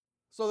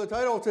So the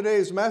title of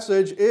today's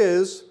message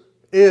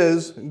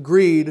is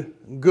Greed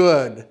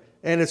Good?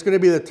 And it's going to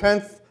be the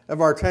 10th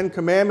of our 10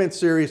 Commandments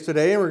series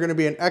today, and we're going to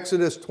be in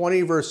Exodus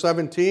 20, verse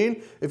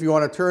 17. If you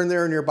want to turn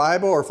there in your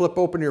Bible or flip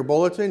open your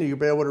bulletin, you'll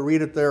be able to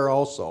read it there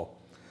also.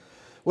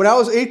 When I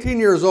was 18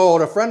 years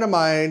old, a friend of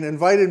mine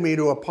invited me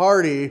to a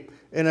party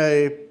in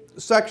a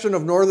section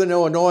of northern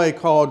Illinois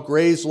called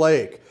Grays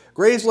Lake.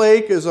 Grays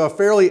Lake is a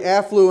fairly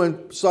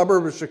affluent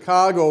suburb of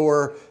Chicago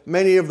where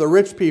many of the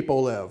rich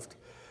people lived.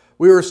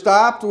 We were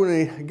stopped when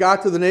we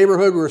got to the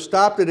neighborhood. We were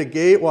stopped at a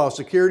gate while a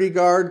security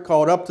guard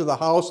called up to the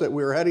house that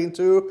we were heading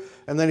to.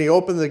 And then he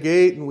opened the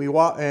gate and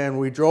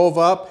we drove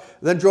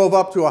up. Then drove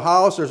up to a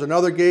house. There's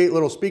another gate,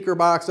 little speaker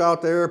box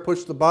out there.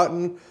 Pushed the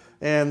button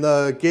and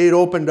the gate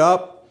opened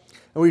up.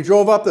 And we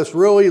drove up this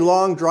really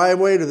long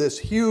driveway to this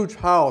huge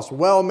house,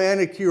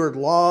 well-manicured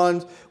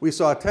lawns. We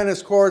saw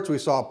tennis courts, we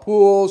saw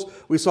pools,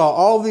 we saw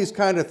all these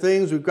kind of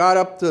things. We got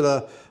up to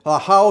the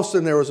house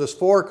and there was this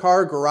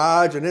 4-car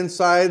garage, and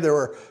inside there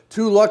were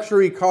 2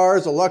 luxury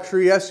cars, a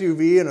luxury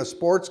SUV and a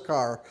sports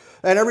car.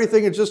 And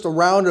everything just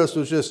around us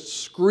was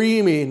just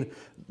screaming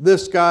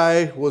this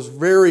guy was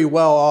very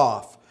well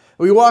off.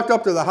 We walked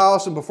up to the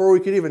house, and before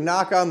we could even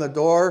knock on the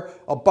door,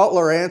 a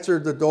butler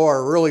answered the door,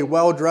 a really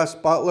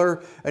well-dressed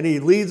butler, and he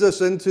leads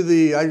us into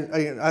the,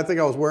 I think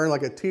I was wearing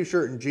like a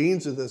t-shirt and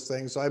jeans of this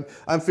thing, so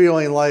I'm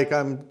feeling like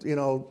I'm,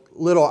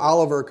 little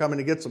Oliver coming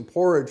to get some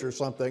porridge or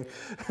something,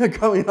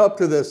 coming up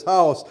to this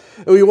house.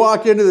 And we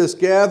walk into this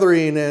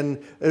gathering,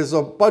 and there's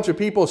a bunch of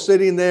people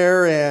sitting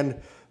there,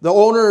 and the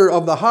owner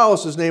of the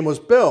house, his name was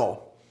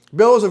Bill.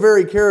 Bill is a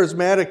very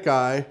charismatic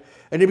guy.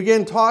 And he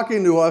began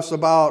talking to us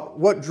about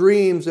what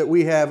dreams that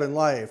we have in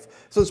life.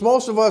 Since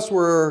most of us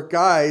were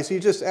guys, he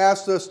just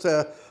asked us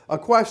a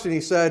question.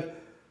 He said,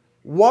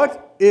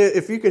 what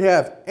if you could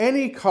have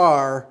any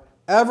car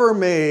ever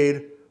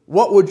made,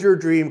 what would your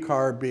dream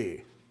car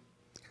be?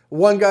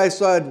 One guy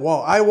said,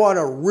 well, I want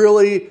a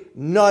really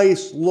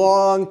nice,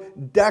 long,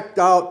 decked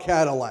out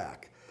Cadillac.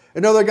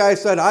 Another guy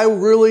said, I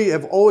really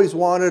have always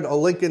wanted a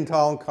Lincoln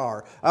Town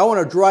Car. I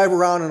want to drive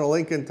around in a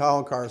Lincoln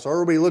Town Car so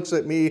everybody looks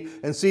at me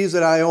and sees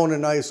that I own a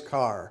nice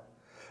car.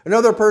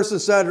 Another person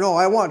said, no,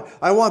 I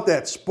want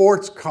that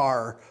sports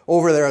car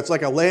over there. It's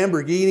like a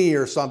Lamborghini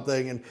or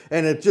something,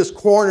 and it just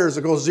corners.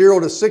 It goes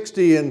 0 to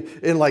 60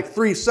 in like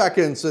 3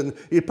 seconds, and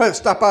you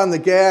step on the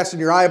gas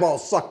and your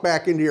eyeballs suck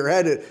back into your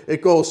head.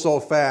 It goes so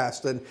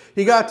fast. And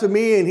he got to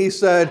me and he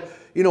said,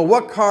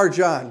 what car,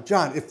 John?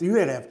 John, if you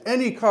had to have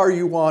any car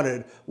you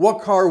wanted,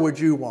 what car would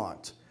you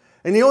want?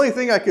 And the only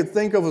thing I could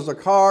think of was a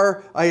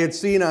car I had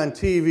seen on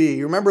TV.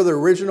 You remember the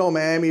original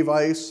Miami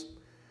Vice?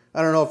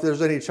 I don't know if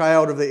there's any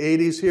child of the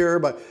 80s here,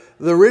 but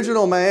the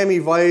original Miami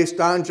Vice,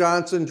 Don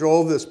Johnson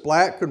drove this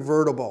black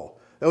convertible.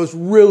 It was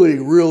really,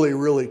 really,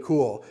 really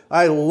cool.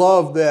 I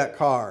loved that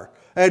car.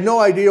 I had no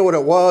idea what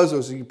it was. It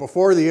was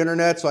before the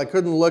internet, so I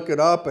couldn't look it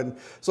up. And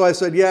so I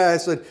said,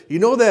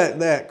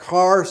 that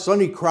car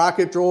Sonny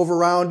Crockett drove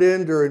around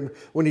in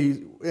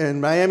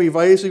in Miami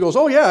Vice? He goes,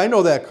 oh yeah, I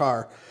know that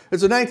car.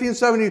 It's a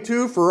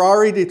 1972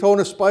 Ferrari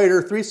Daytona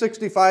Spider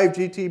 365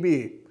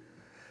 GTB.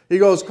 He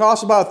goes,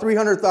 costs about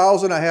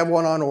 $300,000. I have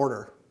one on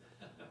order.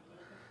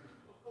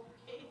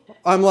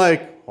 I'm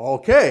like,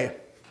 okay.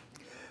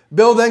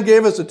 Bill then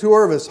gave us a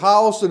tour of his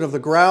house and of the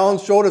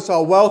grounds, showed us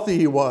how wealthy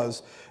he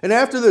was. And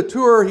after the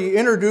tour, he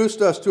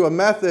introduced us to a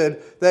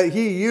method that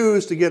he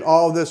used to get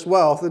all this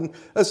wealth. And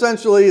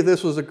essentially,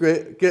 this was a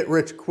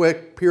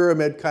get-rich-quick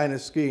pyramid kind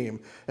of scheme.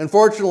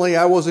 Unfortunately,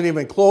 I wasn't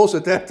even close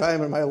at that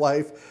time in my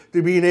life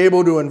to being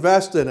able to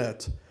invest in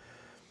it.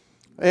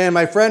 And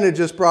my friend had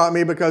just brought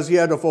me because he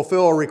had to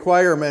fulfill a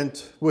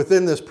requirement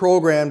within this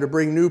program to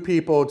bring new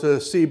people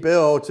to see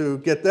Bill to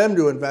get them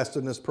to invest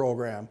in this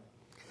program.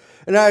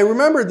 And I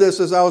remembered this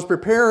as I was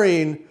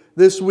preparing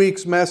this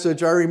week's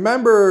message. I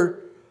remember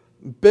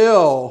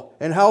Bill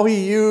and how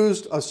he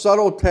used a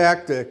subtle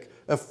tactic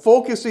of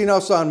focusing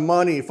us on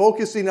money,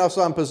 focusing us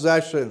on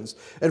possessions,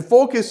 and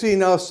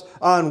focusing us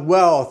on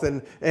wealth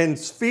and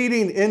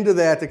feeding into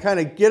that to kind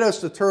of get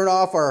us to turn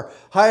off our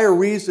higher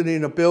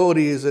reasoning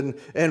abilities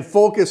and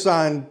focus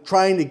on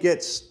trying to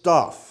get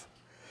stuff.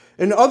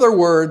 In other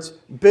words,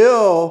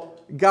 Bill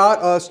got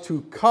us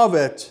to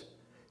covet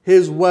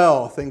his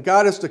wealth and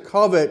got us to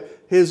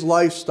covet his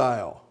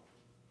lifestyle.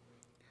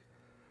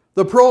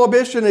 The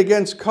prohibition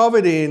against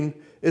coveting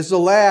is the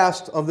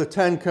last of the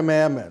 10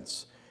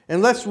 Commandments.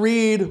 And let's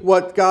read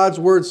what God's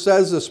Word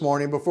says this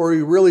morning before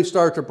we really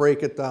start to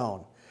break it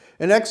down.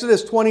 In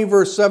Exodus 20,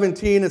 verse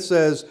 17, it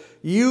says,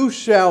 you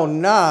shall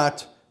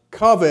not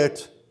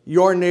covet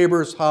your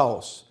neighbor's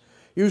house.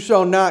 You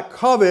shall not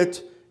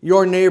covet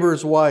your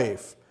neighbor's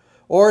wife,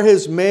 or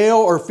his male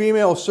or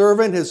female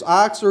servant, his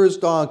ox or his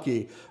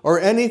donkey, or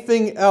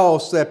anything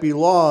else that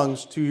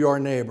belongs to your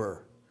neighbor.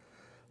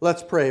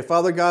 Let's pray.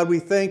 Father God, we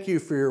thank you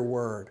for your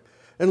word.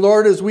 And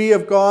Lord, as we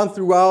have gone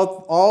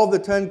throughout all the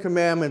 10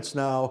 Commandments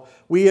now,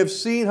 we have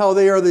seen how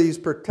they are these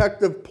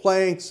protective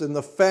planks in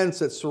the fence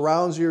that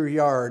surrounds your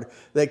yard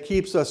that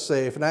keeps us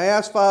safe. And I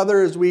ask,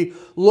 Father, as we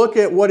look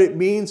at what it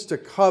means to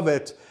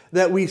covet,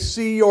 that we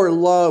see your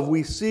love,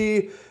 we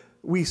see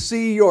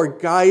your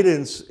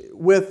guidance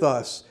with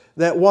us,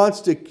 that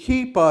wants to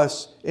keep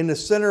us in the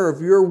center of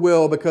your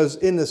will, because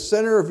in the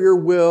center of your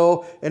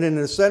will and in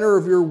the center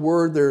of your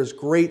word there is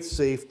great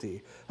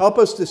safety. Help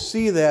us to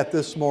see that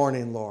this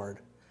morning, Lord.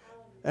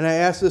 And I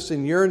ask this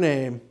in your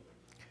name.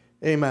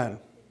 Amen.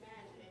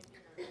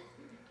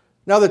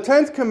 Now the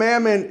 10th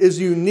commandment is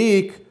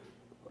unique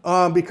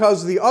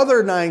because the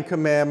other 9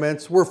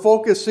 commandments we're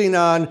focusing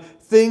on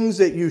things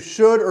that you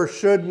should or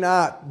should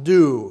not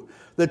do.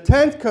 The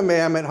 10th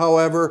commandment,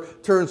 however,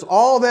 turns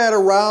all that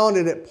around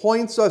and it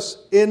points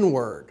us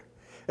inward.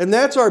 And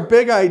that's our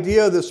big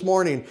idea this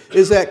morning,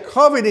 is that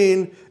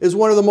coveting is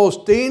one of the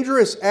most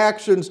dangerous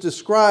actions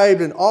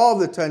described in all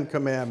of the 10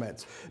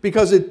 commandments,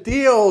 because it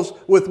deals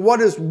with what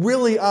is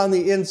really on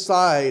the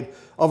inside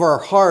of our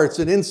hearts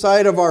and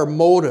inside of our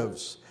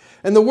motives.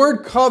 And the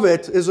word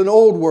covet is an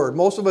old word.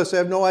 Most of us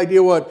have no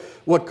idea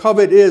what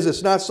covet is.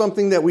 It's not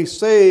something that we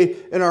say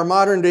in our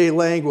modern day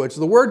language.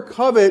 The word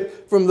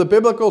covet, from the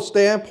biblical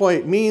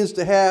standpoint, means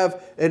to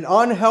have an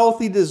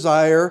unhealthy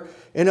desire,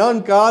 an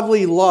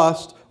ungodly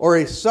lust, or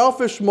a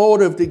selfish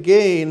motive to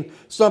gain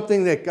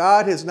something that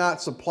God has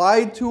not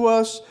supplied to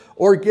us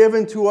or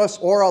given to us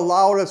or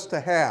allowed us to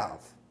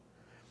have.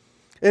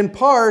 In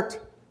part,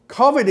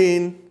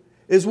 coveting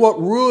is what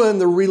ruined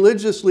the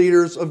religious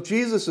leaders of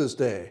Jesus'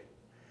 day.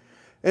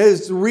 And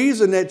it's the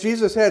reason that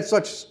Jesus had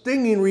such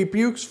stinging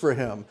rebukes for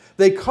him.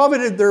 They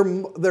coveted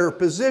their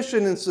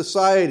position in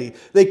society.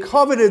 They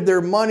coveted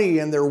their money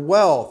and their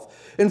wealth.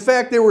 In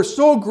fact, they were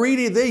so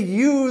greedy, they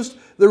used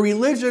the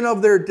religion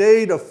of their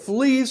day to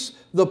fleece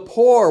the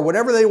poor.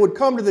 Whenever they would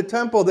come to the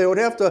temple, they would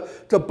have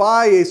to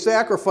buy a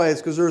sacrifice,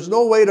 because there was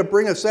no way to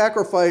bring a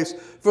sacrifice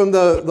from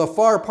the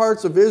far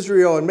parts of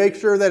Israel and make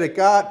sure that it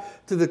got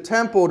to the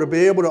temple to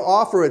be able to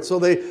offer it. So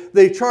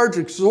they charged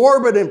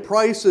exorbitant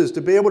prices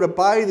to be able to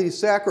buy these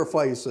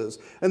sacrifices.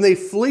 And they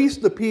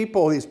fleeced the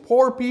people, these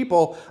poor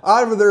people,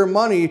 out of their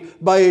money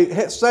by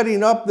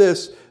setting up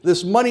this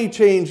money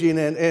changing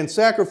and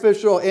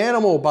sacrificial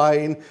animal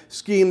buying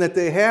scheme that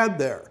they had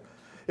there.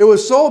 It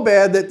was so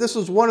bad that this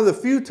is one of the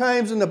few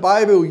times in the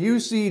Bible you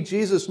see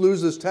Jesus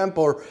lose his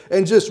temper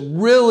and just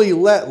really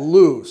let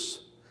loose.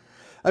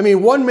 I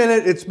mean, one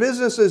minute it's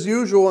business as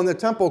usual in the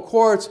temple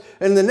courts,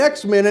 and the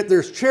next minute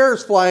there's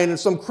chairs flying and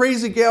some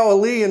crazy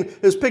Galilean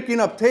is picking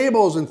up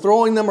tables and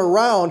throwing them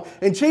around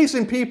and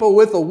chasing people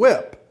with a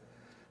whip.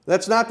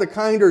 That's not the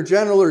kinder,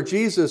 gentler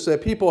Jesus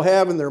that people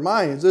have in their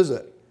minds, is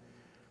it?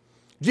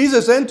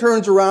 Jesus then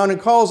turns around and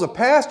calls the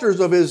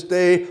pastors of his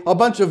day a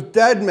bunch of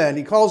dead men.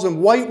 He calls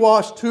them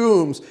whitewashed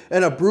tombs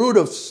and a brood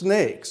of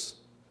snakes.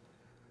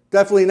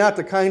 Definitely not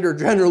the kinder,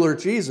 gentler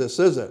Jesus,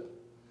 is it?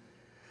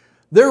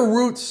 Their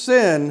root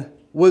sin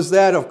was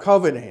that of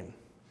coveting.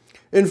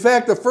 In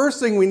fact, the first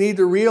thing we need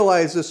to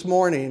realize this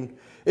morning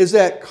is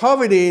that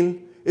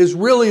coveting is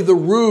really the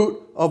root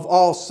of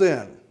all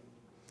sin.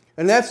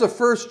 And that's the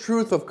first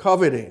truth of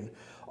coveting.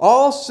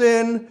 All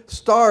sin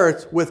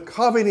starts with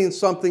coveting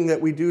something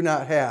that we do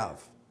not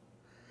have.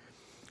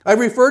 I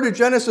refer to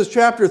Genesis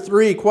chapter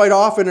 3 quite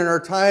often in our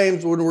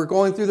times when we're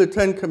going through the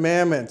 10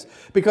 Commandments,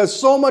 because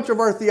so much of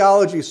our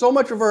theology, so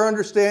much of our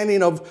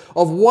understanding of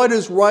what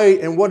is right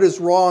and what is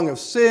wrong, of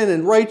sin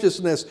and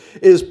righteousness,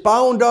 is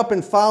bound up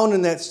and found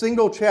in that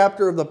single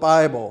chapter of the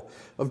Bible,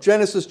 of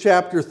Genesis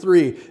chapter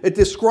 3. It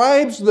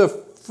describes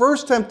the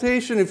first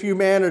temptation of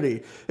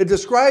humanity. It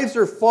describes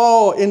their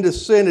fall into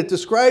sin. It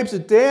describes the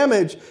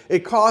damage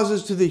it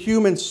causes to the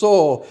human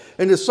soul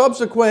and the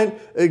subsequent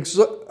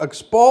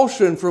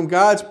expulsion from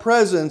God's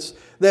presence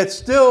that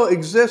still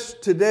exists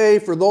today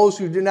for those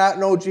who do not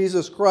know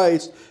Jesus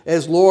Christ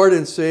as Lord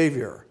and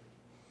Savior.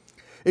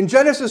 In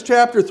Genesis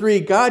chapter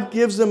 3, God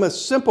gives them a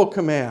simple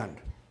command.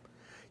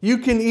 You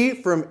can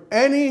eat from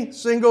any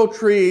single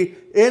tree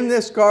in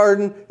this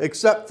garden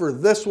except for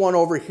this one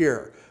over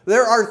here.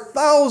 There are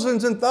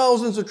thousands and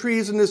thousands of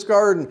trees in this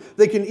garden.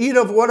 They can eat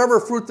of whatever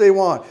fruit they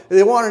want. If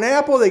they want an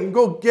apple, they can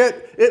go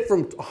get it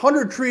from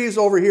 100 trees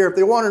over here. If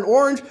they want an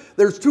orange,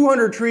 there's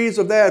 200 trees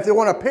of that. If they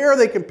want a pear,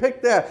 they can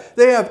pick that.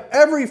 They have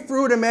every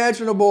fruit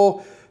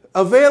imaginable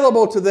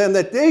available to them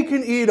that they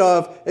can eat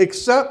of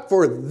except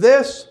for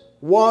this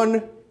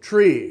one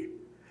tree.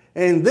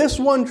 And this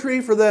one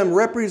tree for them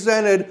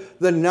represented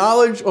the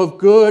knowledge of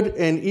good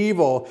and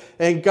evil.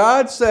 And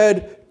God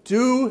said,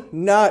 do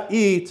not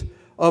eat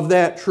of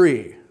that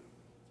tree.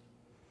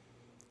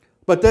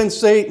 But then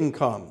Satan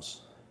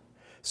comes.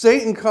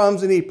 Satan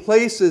comes and he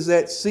places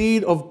that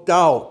seed of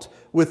doubt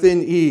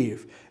within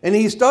Eve. And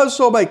he does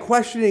so by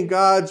questioning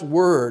God's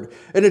word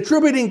and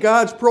attributing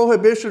God's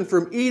prohibition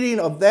from eating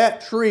of that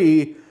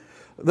tree,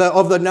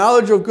 of the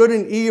knowledge of good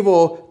and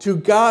evil, to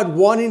God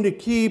wanting to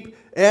keep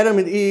Adam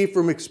and Eve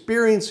from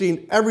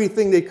experiencing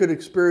everything they could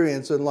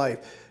experience in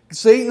life.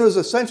 Satan was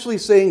essentially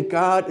saying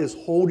God is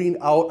holding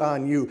out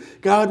on you.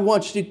 God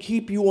wants to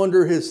keep you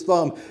under his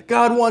thumb.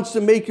 God wants to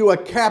make you a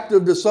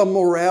captive to some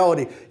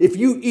morality. If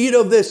you eat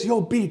of this, you'll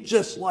be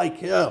just like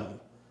him.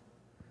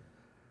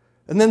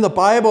 And then the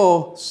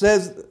Bible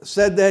said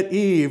that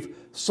Eve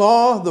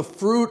saw the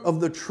fruit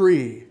of the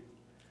tree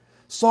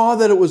saw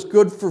that it was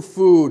good for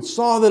food,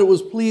 saw that it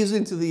was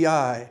pleasing to the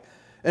eye,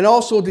 and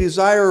also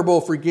desirable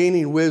for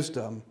gaining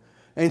wisdom.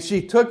 And she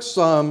took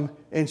some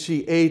and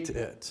she ate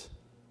it.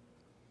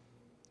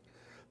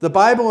 The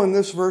Bible in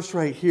this verse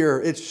right here,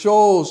 it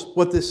shows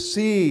what the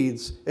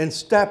seeds and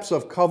steps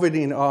of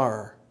coveting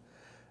are.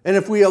 And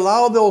if we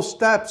allow those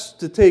steps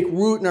to take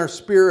root in our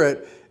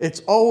spirit,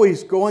 it's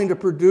always going to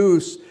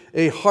produce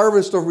a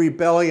harvest of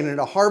rebellion and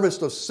a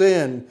harvest of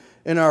sin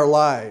in our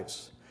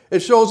lives. It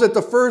shows that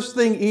the first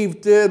thing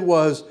Eve did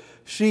was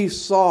she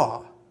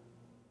saw.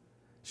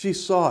 She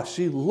saw,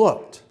 she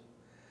looked.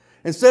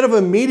 Instead of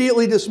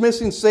immediately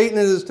dismissing Satan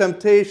and his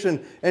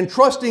temptation and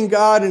trusting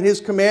God and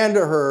his command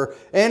to her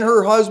and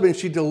her husband,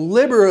 she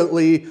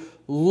deliberately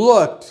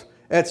looked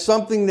at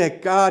something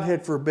that God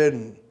had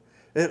forbidden.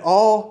 It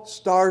all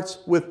starts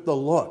with the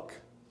look.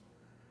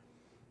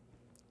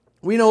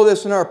 We know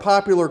this in our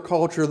popular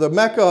culture. The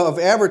mecca of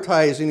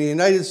advertising in the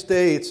United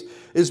States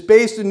is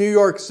based in New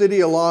York City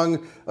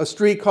along a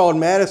street called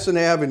Madison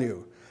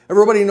Avenue.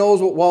 Everybody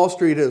knows what Wall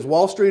Street is.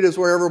 Wall Street is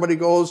where everybody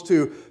goes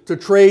to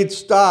trade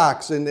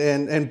stocks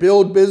and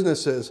build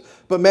businesses.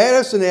 But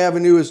Madison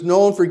Avenue is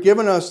known for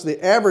giving us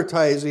the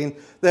advertising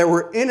that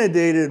we're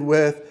inundated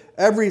with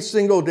every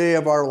single day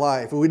of our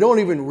life. And we don't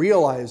even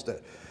realize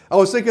it. I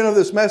was thinking of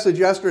this message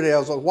yesterday. I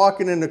was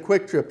walking into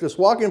Quick Trip, just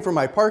walking from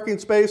my parking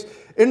space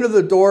into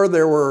the door.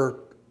 There were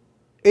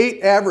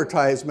 8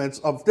 advertisements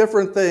of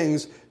different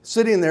things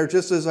sitting there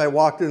just as I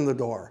walked in the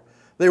door.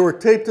 They were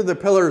taped to the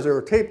pillars, they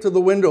were taped to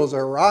the windows, they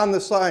were on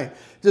the sign.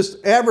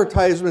 Just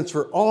advertisements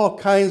for all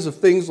kinds of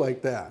things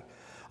like that.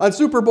 On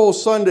Super Bowl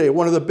Sunday,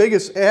 one of the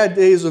biggest ad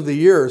days of the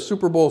year,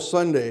 Super Bowl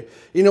Sunday,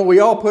 we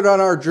all put on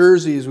our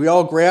jerseys, we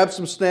all grab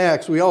some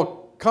snacks, we all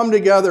come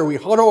together, we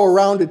huddle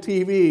around the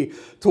TV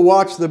to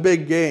watch the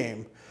big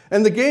game.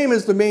 And the game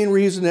is the main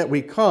reason that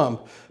we come.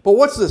 But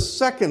what's the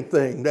second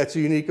thing that's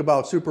unique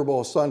about Super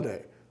Bowl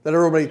Sunday that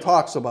everybody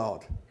talks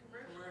about?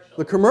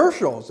 The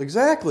commercials,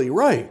 exactly,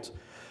 right.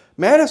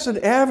 Madison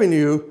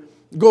Avenue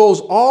goes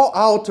all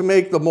out to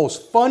make the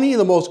most funny,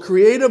 the most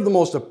creative, the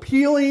most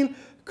appealing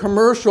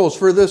commercials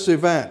for this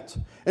event.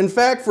 In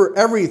fact, for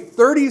every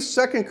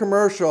 30-second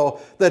commercial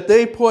that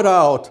they put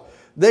out,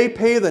 they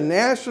pay the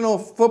National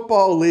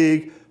Football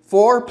League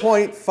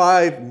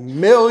 $4.5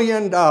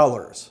 million.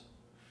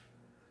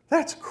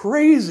 That's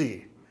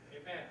crazy.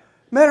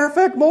 Matter of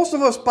fact, most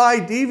of us buy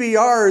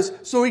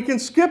DVRs so we can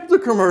skip the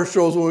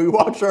commercials when we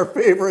watch our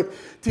favorite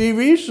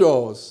TV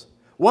shows.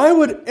 Why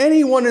would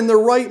anyone in their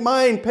right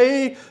mind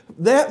pay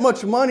that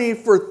much money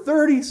for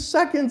 30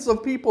 seconds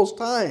of people's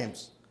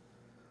times?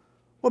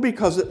 Well,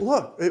 because it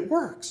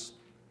works.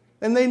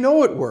 And they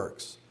know it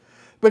works.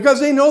 Because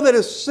they know that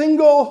a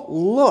single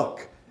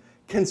look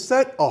can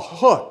set a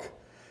hook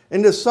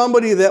into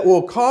somebody that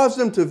will cause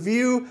them to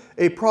view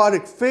a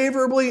product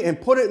favorably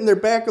and put it in their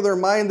back of their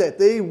mind that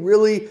they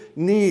really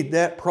need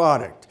that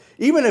product.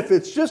 Even if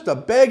it's just a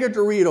bag of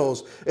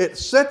Doritos, it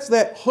sets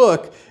that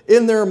hook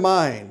in their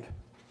mind.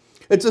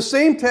 It's the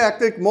same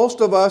tactic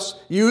most of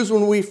us use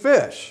when we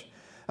fish.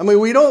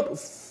 We don't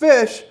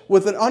fish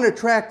with an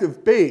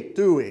unattractive bait,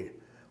 do we?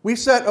 We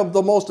set up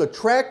the most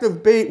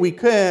attractive bait we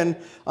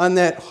can on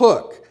that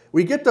hook.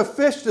 We get the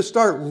fish to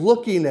start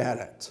looking at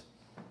it.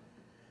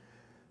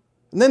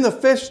 And then the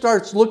fish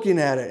starts looking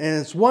at it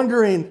and it's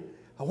wondering,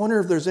 I wonder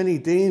if there's any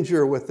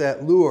danger with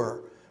that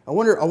lure. I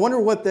wonder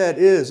what that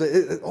is.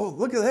 Oh,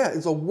 look at that.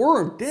 It's a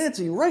worm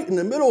dancing right in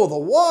the middle of the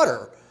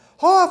water.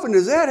 How often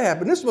does that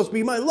happen? This must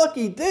be my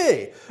lucky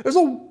day. There's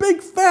a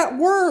big fat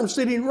worm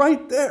sitting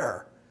right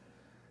there.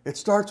 It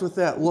starts with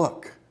that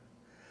look.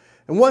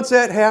 And once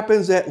that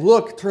happens, that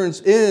look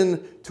turns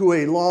into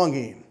a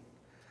longing.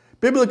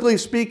 Biblically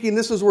speaking,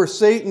 this is where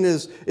Satan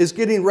is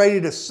getting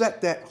ready to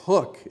set that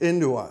hook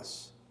into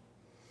us.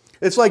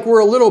 It's like we're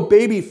a little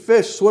baby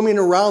fish swimming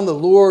around the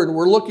lure and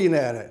we're looking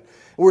at it.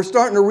 And we're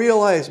starting to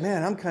realize,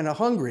 man, I'm kind of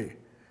hungry.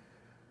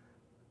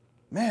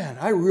 Man,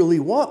 I really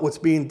want what's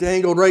being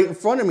dangled right in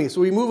front of me. So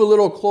we move a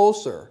little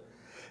closer.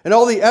 And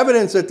all the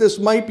evidence that this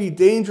might be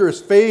dangerous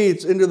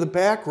fades into the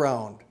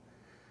background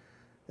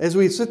as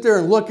we sit there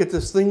and look at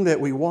this thing that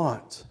we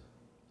want.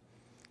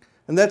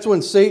 And that's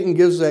when Satan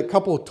gives that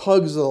couple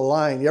tugs of the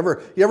line. You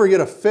ever get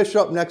a fish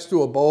up next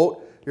to a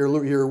boat?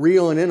 You're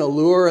reeling in a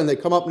lure and they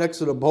come up next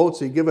to the boat,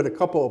 so you give it a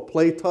couple of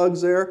play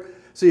tugs there,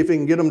 see if you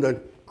can get them to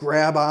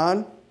grab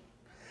on.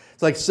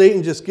 It's like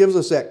Satan just gives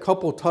us that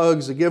couple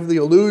tugs to give the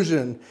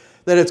illusion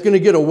that it's going to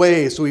get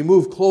away, so we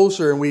move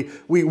closer and we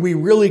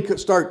really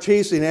start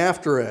chasing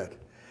after it.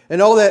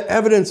 And all that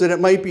evidence that it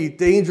might be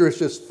dangerous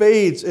just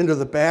fades into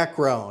the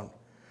background.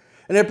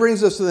 And that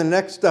brings us to the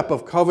next step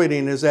of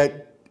coveting, is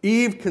that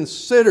Eve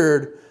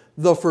considered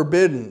the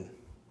forbidden.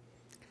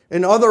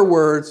 In other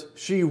words,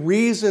 she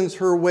reasons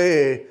her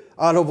way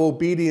out of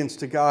obedience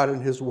to God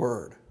and His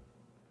Word.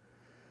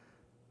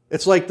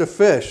 It's like the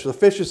fish. The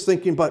fish is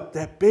thinking, but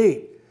that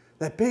bait,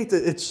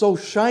 it's so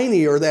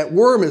shiny, or that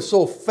worm is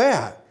so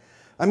fat.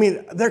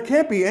 There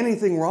can't be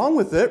anything wrong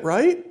with it,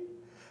 right?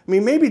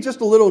 Maybe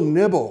just a little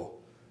nibble,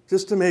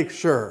 just to make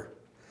sure.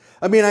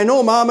 I mean, I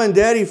know Mama and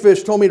Daddy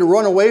fish told me to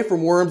run away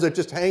from worms that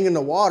just hang in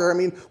the water. I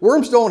mean,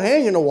 worms don't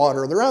hang in the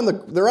water. They're on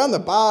the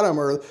bottom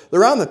or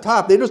they're on the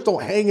top. They just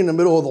don't hang in the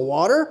middle of the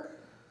water.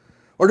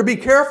 Or to be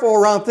careful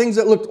around things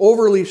that looked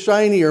overly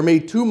shiny or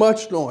made too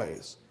much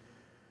noise.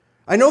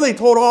 I know they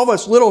told all of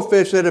us little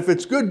fish that if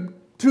it's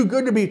too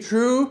good to be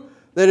true,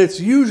 that it's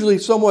usually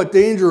somewhat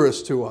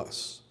dangerous to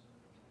us.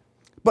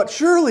 But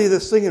surely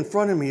this thing in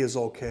front of me is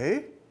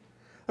okay.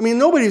 I mean,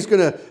 nobody's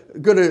gonna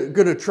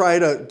try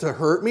to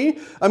hurt me.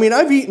 I mean,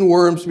 I've eaten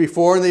worms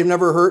before and they've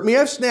never hurt me.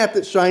 I've snapped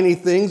at shiny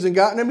things and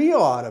gotten a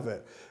meal out of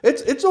it.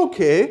 It's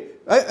okay.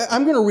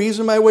 I'm going to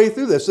reason my way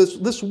through this.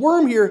 This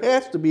worm here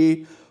has to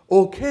be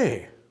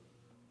okay.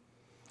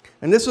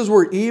 And this is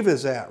where Eve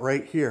is at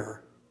right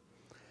here.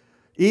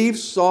 Eve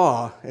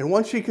saw, and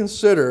once she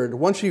considered,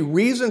 once she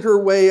reasoned her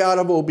way out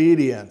of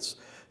obedience,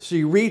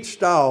 she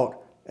reached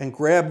out and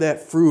grabbed that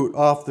fruit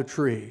off the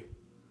tree.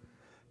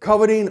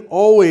 Coveting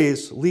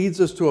always leads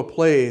us to a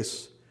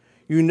place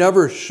you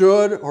never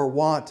should or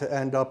want to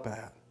end up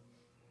at.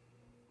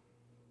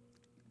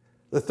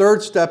 The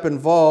third step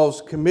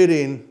involves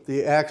committing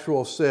the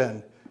actual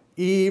sin.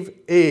 Eve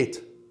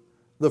ate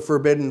the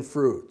forbidden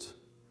fruit.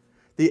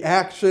 The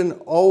action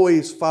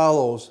always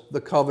follows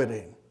the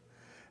coveting.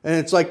 And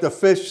it's like the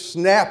fish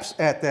snaps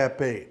at that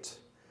bait.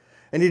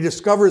 And he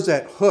discovers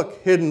that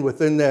hook hidden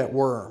within that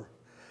worm.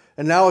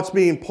 And now it's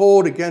being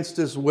pulled against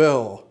his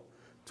will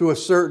to a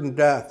certain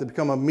death, to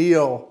become a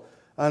meal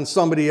on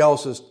somebody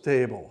else's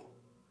table.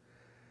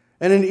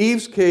 And in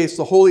Eve's case,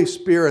 the Holy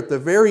Spirit, the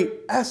very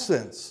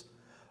essence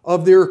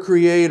of their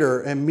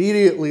Creator,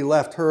 immediately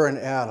left her and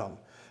Adam.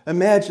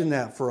 Imagine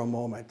that for a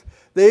moment.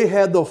 They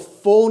had the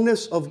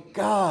fullness of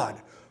God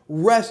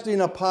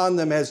resting upon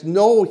them as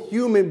no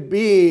human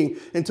being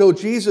until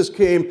Jesus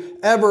came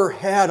ever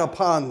had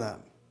upon them.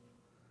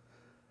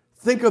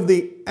 Think of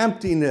the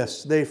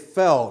emptiness they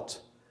felt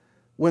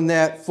when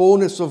that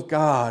fullness of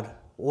God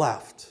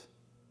left.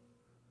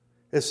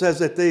 It says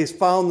that they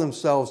found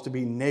themselves to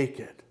be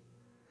naked.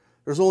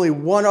 There's only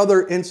one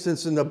other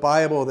instance in the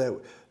Bible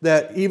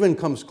that even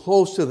comes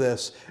close to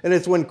this, and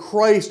it's when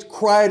Christ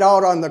cried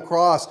out on the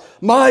cross,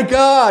 my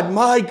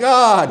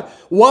God,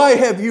 why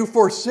have you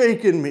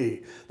forsaken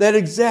me?" That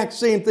exact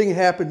same thing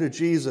happened to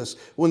Jesus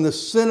when the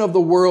sin of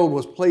the world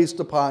was placed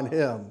upon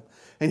him,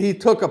 and he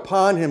took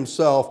upon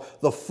himself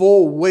the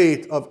full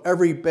weight of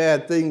every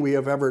bad thing we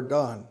have ever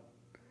done.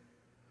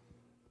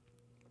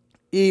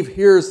 Eve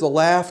hears the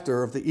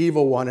laughter of the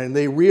evil one, and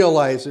they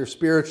realize their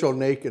spiritual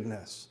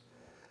nakedness.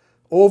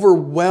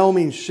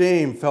 Overwhelming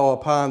shame fell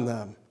upon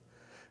them,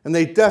 and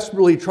they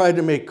desperately tried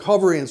to make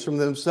coverings from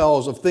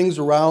themselves of things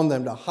around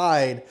them to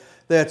hide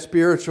that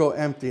spiritual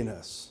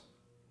emptiness.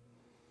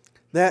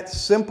 That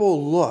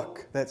simple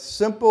look, that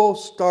simple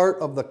start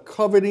of the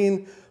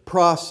coveting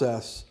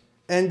process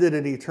ended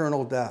in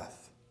eternal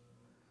death.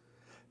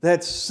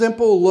 That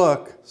simple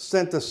look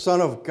sent the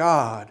Son of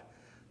God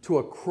to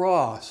a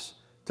cross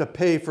to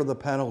pay for the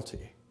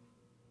penalty.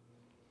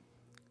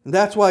 And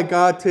that's why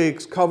God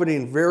takes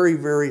coveting very,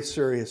 very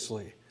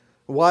seriously.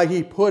 Why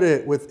he put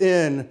it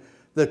within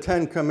the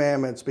Ten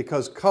Commandments,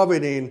 because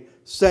coveting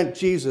sent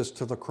Jesus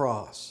to the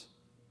cross.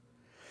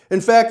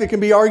 In fact, it can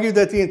be argued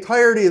that the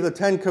entirety of the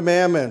Ten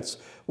Commandments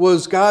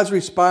was God's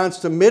response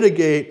to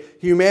mitigate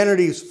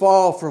humanity's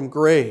fall from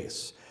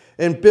grace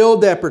and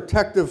build that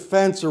protective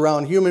fence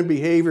around human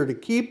behavior to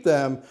keep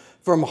them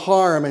from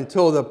harm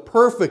until the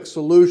perfect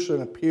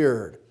solution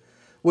appeared,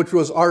 which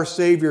was our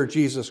Savior,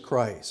 Jesus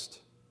Christ.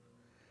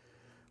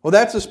 Well,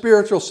 that's the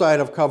spiritual side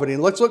of coveting.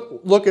 Let's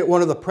look at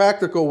one of the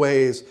practical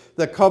ways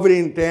that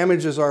coveting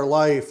damages our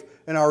life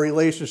and our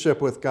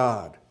relationship with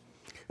God.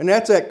 And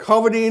that's that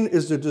coveting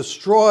is the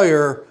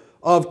destroyer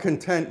of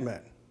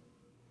contentment.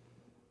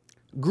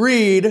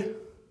 Greed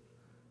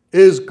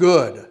is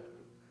good.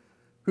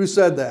 Who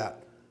said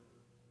that?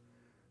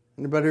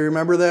 Anybody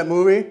remember that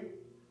movie?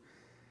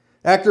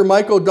 Actor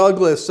Michael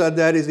Douglas said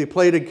that as he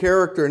played a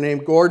character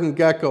named Gordon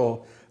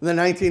Gekko in the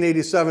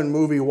 1987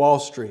 movie Wall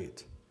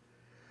Street.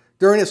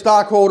 During a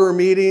stockholder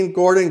meeting,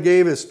 Gordon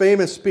gave his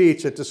famous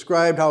speech that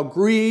described how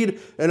greed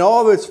in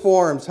all of its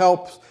forms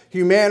helps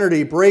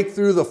humanity break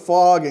through the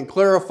fog and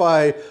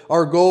clarify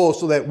our goals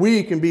so that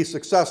we can be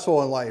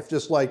successful in life,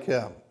 just like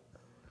him.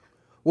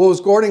 Well,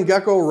 was Gordon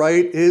Gekko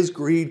right? Is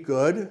greed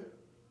good?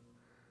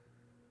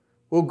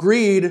 Well,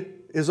 greed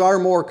is our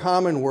more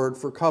common word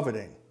for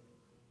coveting.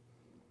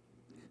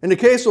 In the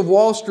case of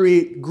Wall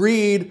Street,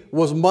 greed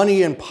was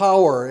money and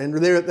power, and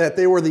that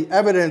they were the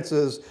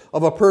evidences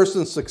of a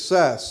person's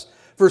success.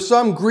 For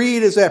some,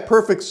 greed is that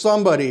perfect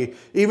somebody,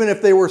 even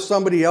if they were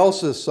somebody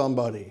else's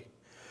somebody.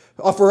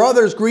 For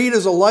others, greed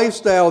is a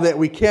lifestyle that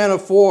we can't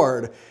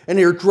afford, and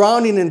you're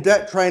drowning in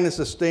debt trying to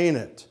sustain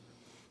it.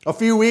 A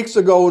few weeks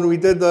ago, when we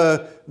did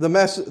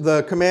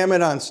the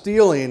commandment on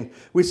stealing,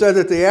 we said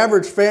that the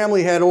average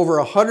family had over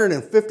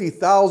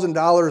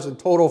 $150,000 in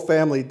total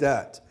family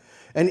debt.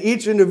 And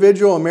each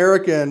individual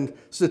American,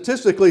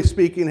 statistically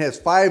speaking, has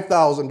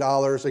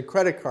 $5,000 in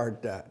credit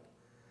card debt.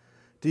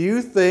 Do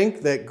you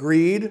think that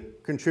greed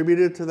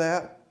contributed to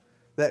that?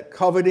 that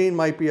coveting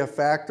might be a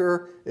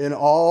factor in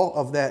all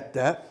of that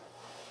debt?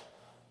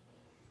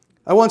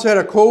 I once had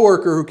a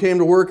coworker who came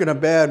to work in a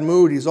bad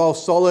mood. He's all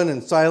sullen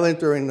and silent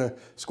during the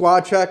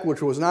squad check,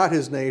 which was not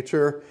his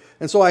nature.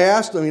 And so I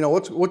asked him,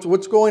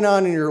 what's going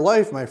on in your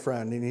life, my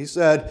friend? And he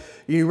said,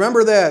 you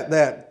remember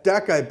that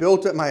deck I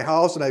built at my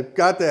house, and I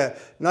got that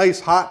nice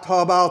hot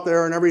tub out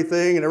there and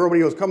everything, and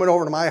everybody was coming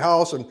over to my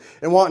house and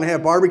wanting to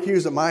have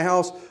barbecues at my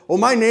house? Well,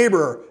 my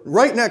neighbor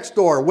right next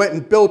door went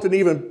and built an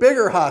even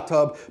bigger hot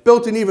tub,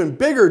 built an even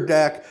bigger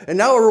deck, and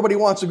now everybody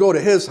wants to go to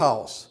his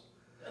house.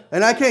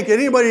 And I can't get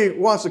anybody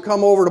who wants to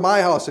come over to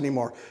my house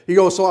anymore. He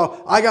goes,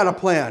 so I got a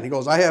plan. He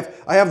goes, I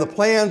have the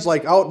plans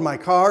like out in my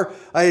car.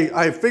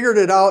 I figured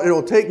it out.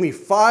 It'll take me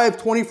 5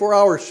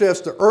 24-hour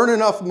shifts to earn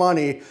enough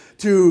money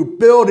to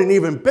build an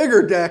even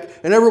bigger deck,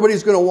 and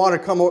everybody's going to want to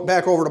come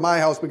back over to my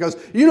house because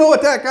you know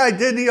what that guy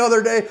did the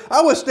other day?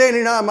 I was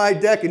standing on my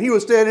deck, and he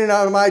was standing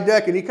on my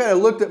deck, and he kind of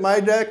looked at my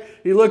deck,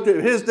 he looked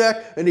at his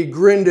deck, and he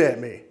grinned at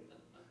me.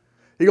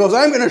 He goes,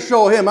 I'm going to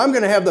show him. I'm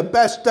going to have the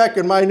best deck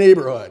in my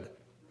neighborhood.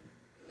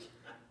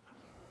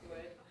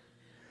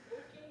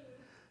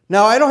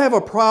 Now, I don't have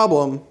a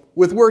problem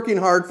with working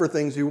hard for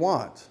things you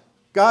want.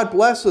 God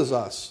blesses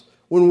us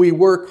when we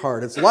work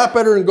hard. It's a lot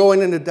better than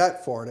going into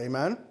debt for it,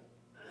 amen?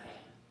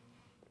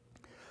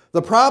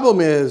 The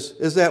problem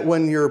is that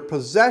when your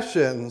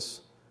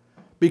possessions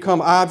become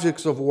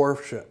objects of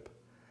worship,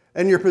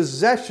 and your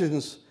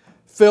possessions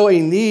fill a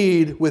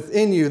need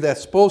within you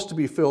that's supposed to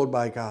be filled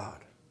by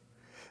God.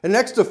 And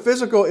next to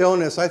physical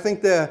illness, I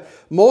think that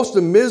most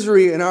of the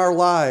misery in our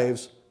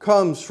lives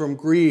comes from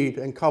greed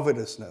and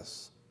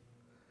covetousness.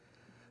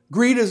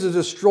 Greed is a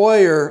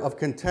destroyer of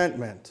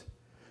contentment.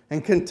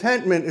 And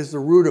contentment is the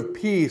root of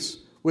peace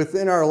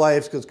within our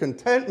lives because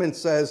contentment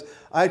says,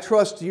 I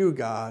trust you,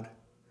 God,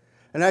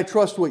 and I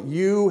trust what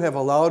you have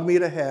allowed me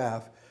to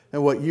have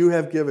and what you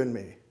have given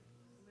me.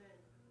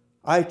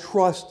 I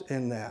trust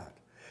in that.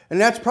 And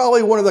that's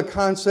probably one of the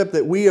concepts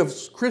that we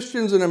as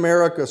Christians in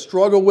America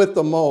struggle with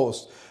the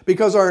most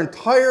because our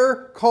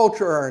entire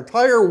culture, our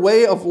entire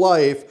way of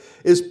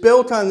life is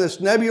built on this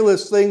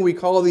nebulous thing we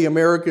call the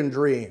American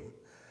dream.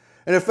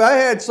 And if I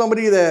had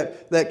somebody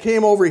that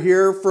came over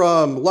here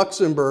from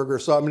Luxembourg or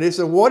something, and they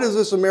said, what is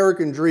this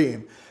American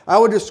dream? I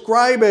would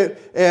describe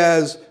it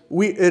as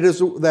it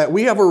is that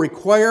we have a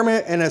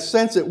requirement and a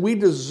sense that we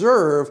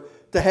deserve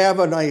to have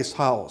a nice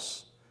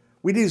house.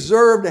 We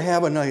deserve to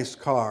have a nice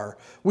car.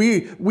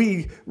 We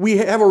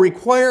have a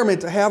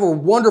requirement to have a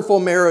wonderful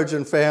marriage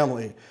and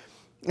family.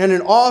 And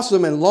an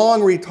awesome and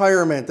long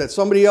retirement that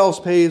somebody else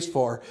pays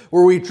for,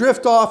 where we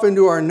drift off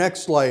into our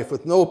next life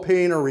with no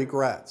pain or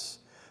regrets.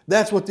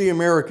 That's what the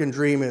American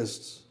dream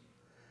is.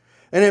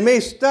 And it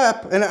may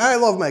and I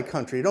love my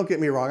country, don't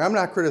get me wrong, I'm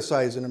not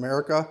criticizing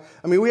America.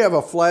 I mean, we have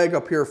a flag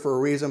up here for a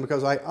reason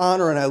because I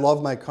honor and I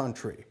love my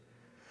country.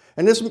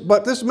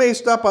 But this may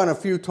step on a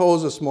few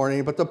toes this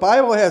morning, but the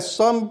Bible has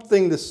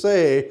something to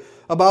say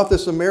about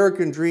this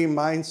American dream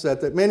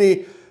mindset that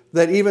many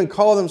that even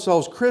call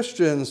themselves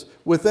Christians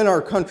within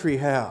our country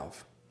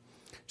have.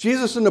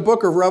 Jesus in the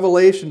book of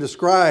Revelation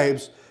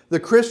describes the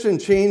Christian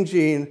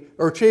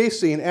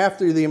chasing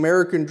after the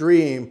American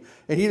dream,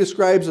 and he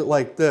describes it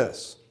like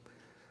this.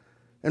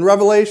 In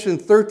Revelation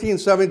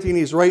 13:17,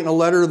 he's writing a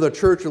letter to the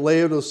church of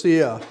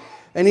Laodicea,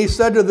 and he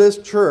said to this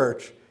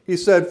church, he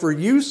said, for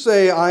you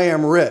say I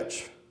am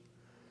rich,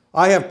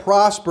 I have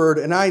prospered,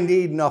 and I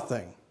need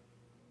nothing.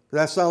 Does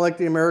that sound like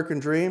the American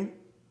dream?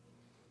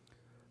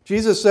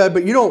 Jesus said,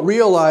 but you don't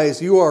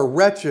realize you are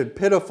wretched,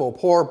 pitiful,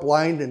 poor,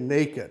 blind, and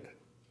naked.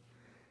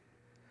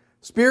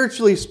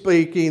 Spiritually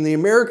speaking, the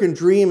American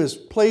dream is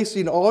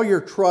placing all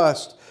your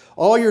trust,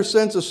 all your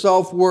sense of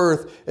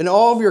self-worth, and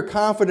all of your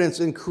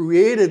confidence in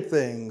created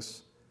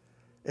things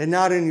and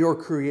not in your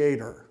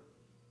Creator.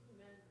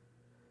 Amen.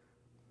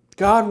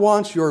 God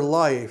wants your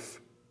life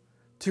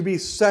to be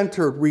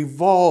centered,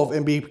 revolve,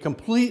 and be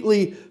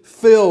completely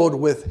filled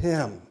with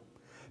Him.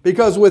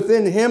 Because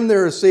within Him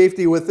there is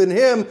safety, within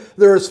Him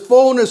there is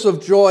fullness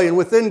of joy, and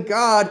within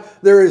God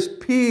there is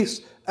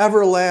peace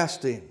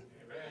everlasting.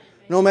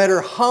 No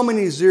matter how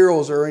many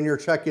zeros are in your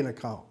checking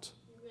account.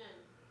 Amen.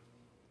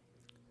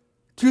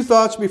 2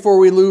 thoughts before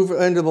we move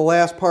into the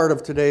last part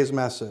of today's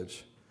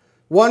message.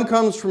 One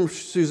comes from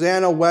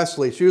Susanna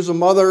Wesley. She was the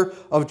mother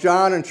of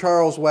John and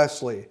Charles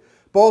Wesley.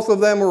 Both of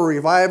them were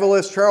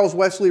revivalists. Charles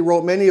Wesley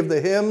wrote many of the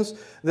hymns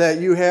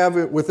that you have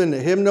within the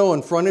hymnal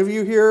in front of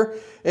you here.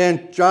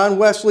 And John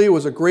Wesley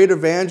was a great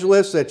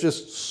evangelist that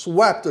just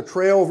swept a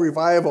trail of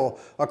revival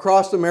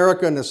across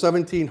America in the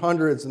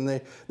 1700s.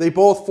 And they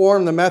both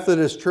formed the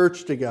Methodist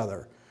Church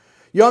together.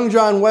 Young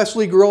John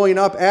Wesley, growing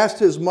up, asked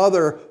his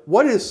mother,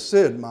 what is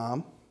sin,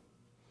 Mom?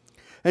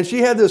 And she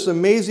had this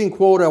amazing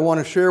quote I want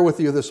to share with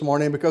you this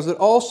morning because it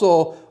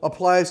also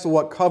applies to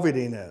what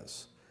coveting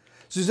is.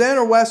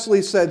 Susanna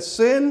Wesley said,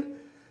 sin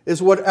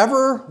is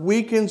whatever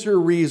weakens your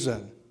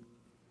reason,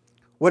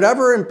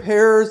 whatever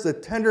impairs the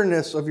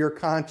tenderness of your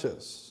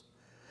conscience,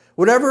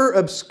 whatever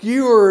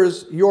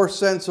obscures your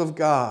sense of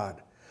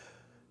God,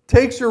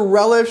 takes your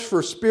relish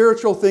for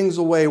spiritual things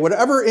away,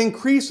 whatever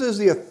increases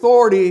the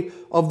authority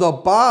of the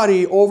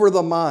body over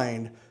the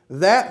mind,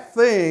 that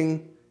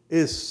thing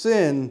is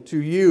sin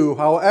to you,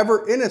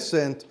 however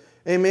innocent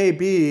it may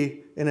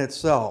be in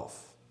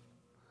itself.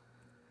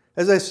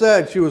 As I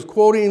said, she was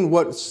quoting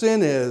what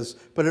sin is,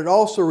 but it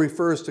also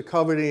refers to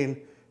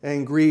coveting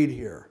and greed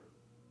here.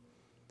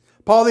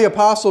 Paul the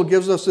Apostle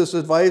gives us this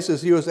advice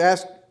as he was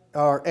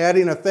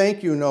adding a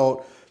thank you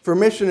note for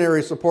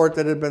missionary support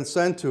that had been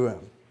sent to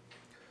him.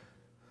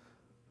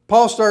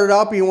 Paul started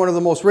out being one of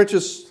the most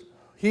richest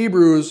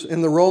Hebrews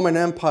in the Roman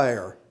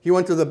Empire. He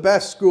went to the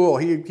best school.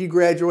 He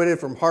graduated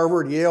from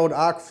Harvard, Yale,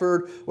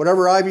 Oxford,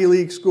 whatever Ivy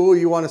League school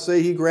you want to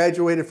say, he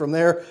graduated from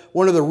there.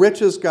 One of the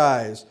richest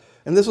guys.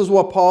 And this is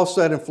what Paul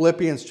said in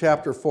Philippians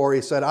chapter 4.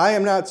 He said, I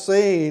am not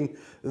saying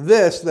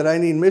this, that I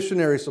need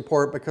missionary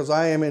support because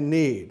I am in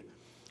need.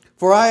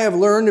 For I have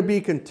learned to be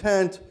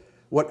content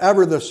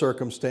whatever the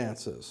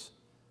circumstances.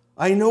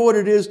 I know what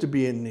it is to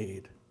be in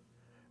need.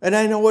 And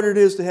I know what it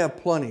is to have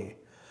plenty.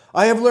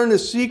 I have learned the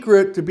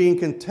secret to being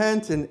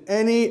content in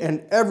any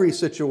and every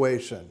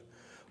situation,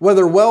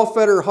 whether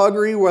well-fed or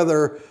hungry,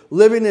 whether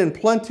living in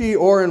plenty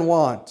or in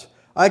want.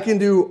 I can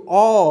do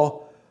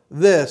all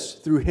this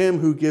through him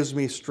who gives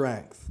me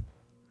strength.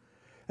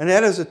 And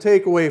that is a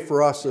takeaway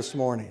for us this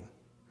morning.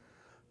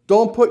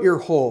 Don't put your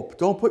hope,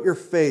 don't put your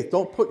faith,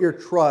 don't put your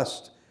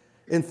trust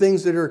in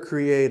things that are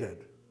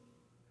created.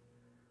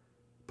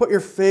 Put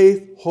your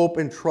faith, hope,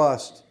 and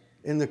trust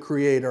in the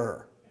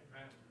Creator.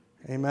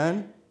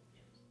 Amen?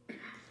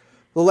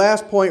 The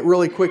last point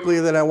really quickly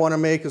that I want to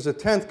make is the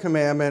 10th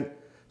commandment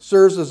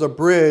serves as a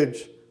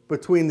bridge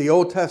between the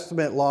Old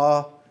Testament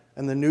law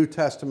and the New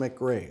Testament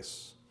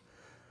grace.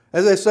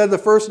 As I said, the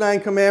first 9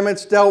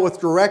 commandments dealt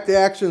with direct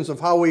actions of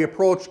how we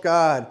approach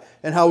God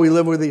and how we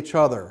live with each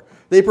other.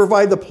 They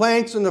provide the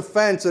planks and the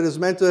fence that is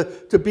meant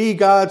to be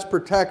God's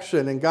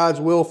protection and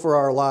God's will for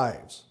our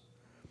lives.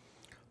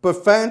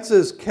 But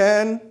fences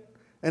can,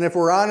 and if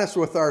we're honest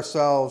with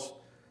ourselves,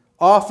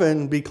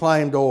 often be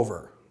climbed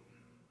over.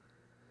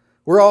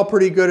 We're all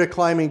pretty good at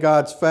climbing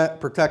God's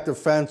protective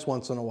fence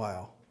once in a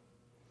while.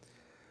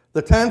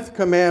 The 10th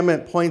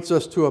commandment points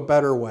us to a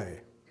better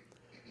way.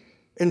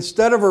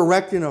 Instead of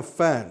erecting a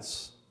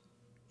fence,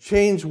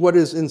 change what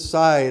is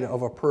inside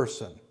of a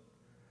person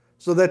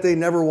so that they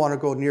never want to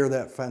go near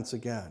that fence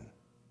again.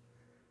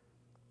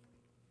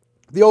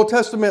 The Old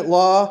Testament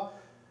law,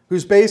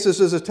 whose basis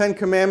is the 10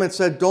 Commandments,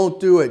 said don't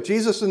do it.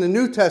 Jesus in the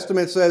New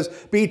Testament says,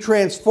 be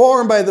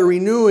transformed by the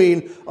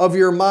renewing of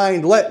your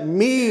mind. Let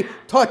me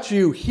touch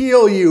you,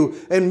 heal you,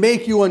 and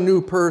make you a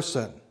new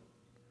person.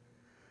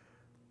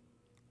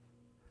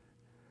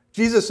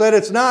 Jesus said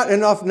it's not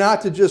enough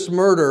not to just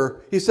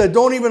murder. He said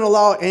don't even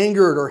allow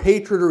anger or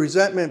hatred or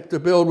resentment to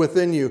build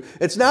within you.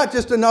 It's not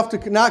just enough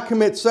to not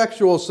commit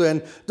sexual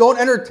sin. Don't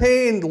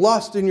entertain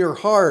lust in your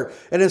heart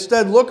and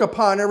instead look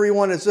upon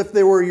everyone as if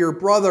they were your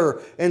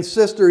brother and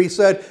sister. He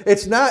said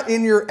it's not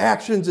in your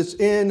actions, it's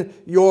in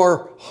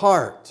your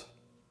heart.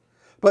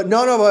 But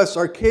none of us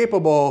are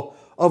capable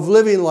of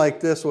living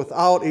like this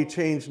without a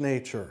changed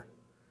nature.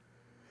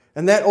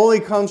 And that only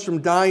comes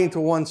from dying to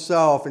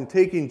oneself and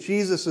taking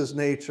Jesus'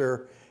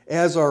 nature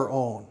as our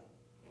own.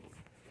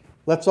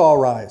 Let's all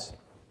rise.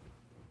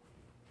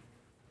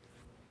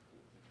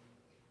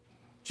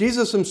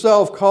 Jesus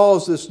himself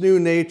calls this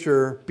new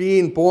nature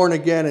being born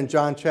again in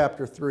John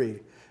chapter 3.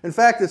 In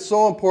fact, it's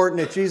so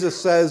important that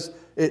Jesus says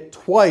it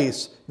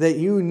twice that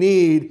you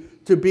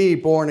need to be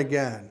born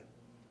again.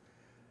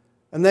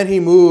 And then he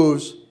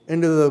moves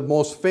into the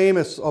most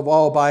famous of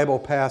all Bible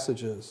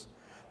passages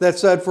that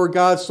said, for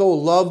God so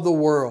loved the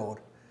world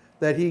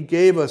that he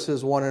gave us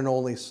his one and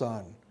only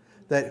Son,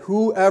 that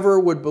whoever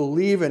would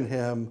believe in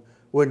him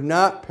would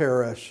not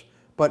perish,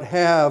 but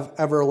have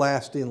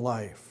everlasting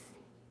life.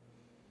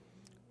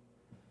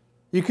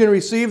 You can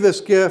receive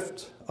this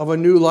gift of a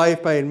new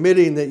life by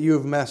admitting that you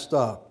have messed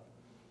up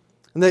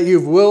and that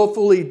you've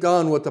willfully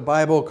done what the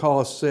Bible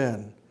calls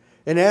sin,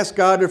 and ask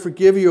God to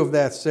forgive you of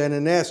that sin,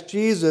 and ask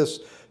Jesus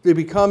to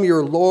become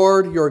your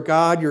Lord, your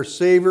God, your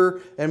Savior,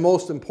 and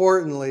most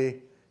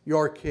importantly,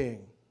 your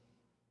King.